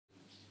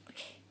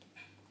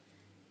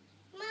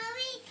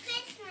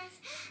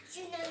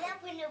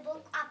the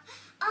book up.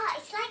 Oh,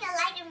 it's like a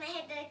light in my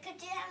head.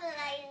 Could you have a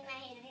light in my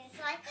head? It's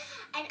like,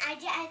 and I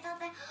thought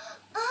that,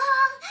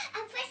 oh,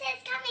 a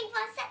present's coming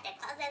for Santa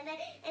Claus, and then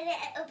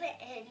I open it,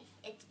 and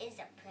it is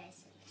a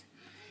present.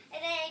 And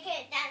then I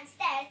get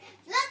downstairs.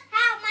 Look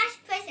how much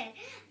present!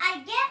 I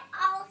gave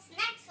all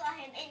snacks for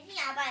him in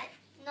here, but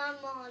no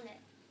more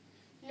left.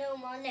 No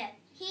more left.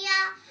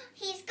 Here,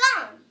 he's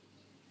gone.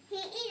 He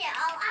ate it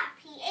all up.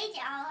 He ate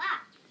it all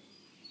up.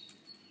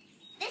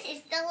 This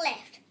is still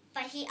left,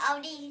 but he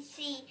already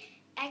see.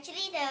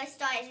 Actually, the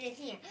star is in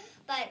here,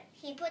 but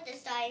he put the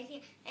star in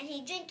here and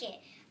he drink it.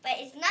 But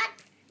it's not.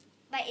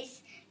 But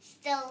it's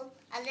still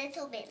a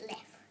little bit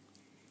left.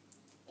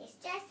 It's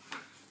just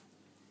half.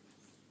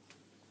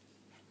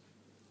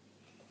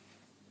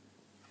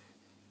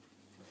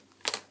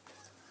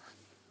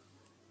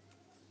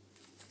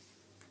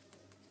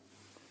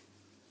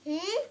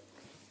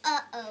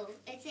 Uh-oh.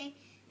 It's a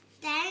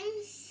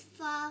thanks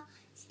for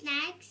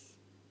snacks.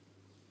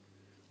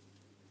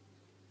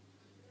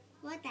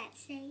 What that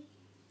say?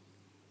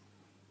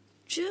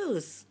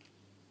 Juice.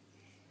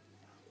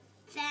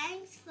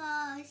 Thanks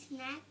for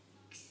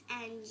snacks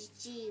and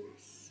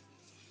juice.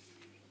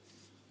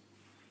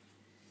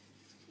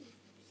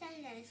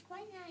 Santa is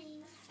quite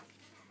nice.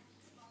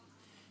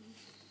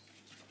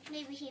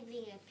 Maybe he'll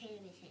bring a pen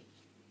with him.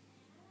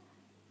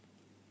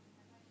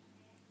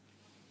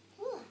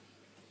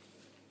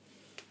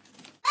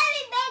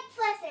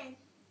 Present.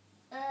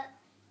 I'll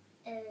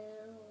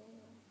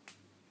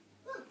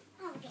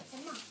get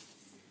some more.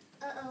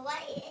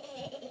 What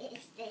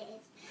is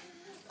this?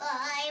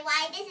 Why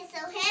this is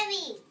so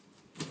heavy?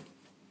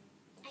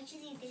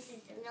 Actually, this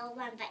is a little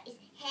one, but it's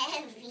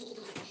heavy.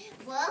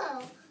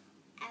 Whoa!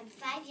 I'm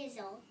 5 years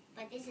old,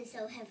 but this is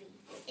so heavy.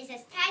 It's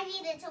a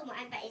tiny little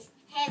one, but it's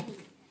heavy.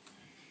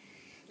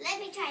 Let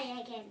me try it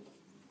again.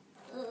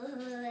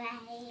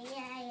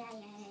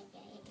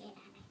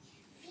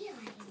 Feel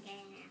like I'm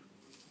getting out.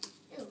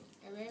 Ooh,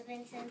 the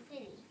ribbon's so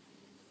pretty.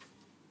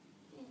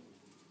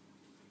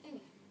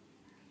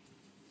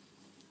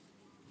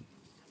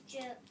 To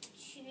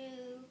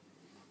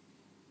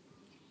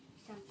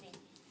something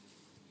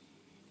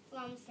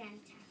from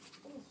Santa.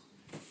 Ooh,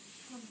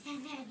 from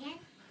Santa again.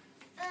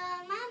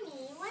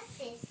 Mommy, what's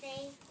this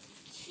say?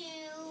 To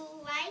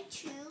write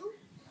to.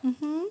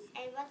 Mm-hmm.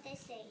 And what they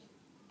say?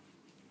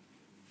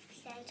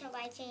 Santa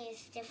writing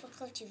is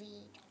difficult to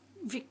read.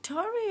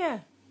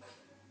 Victoria.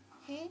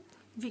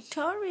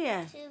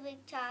 Victoria. To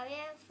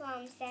Victoria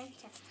from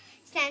Santa.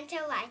 Santa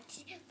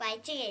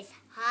writing is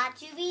hard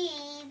to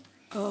read.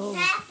 Oh.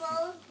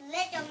 Careful,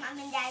 let your mom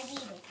and dad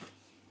read it.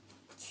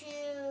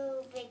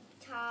 To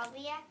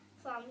Victoria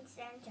from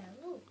Santa.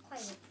 Ooh,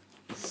 quite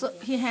a So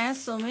he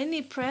has so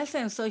many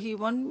presents, so he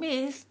won't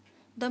miss.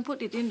 Don't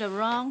put it in the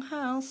wrong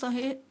house. So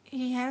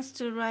he has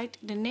to write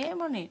the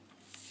name on it.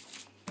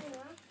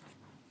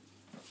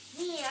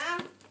 Here.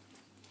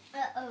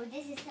 Uh-oh,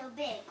 this is so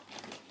big.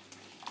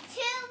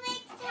 To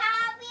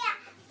Victoria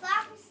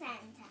from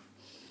Santa.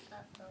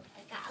 Uh-oh,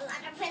 I got a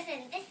lot of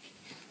presents. This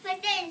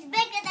present is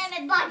bigger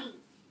than my body.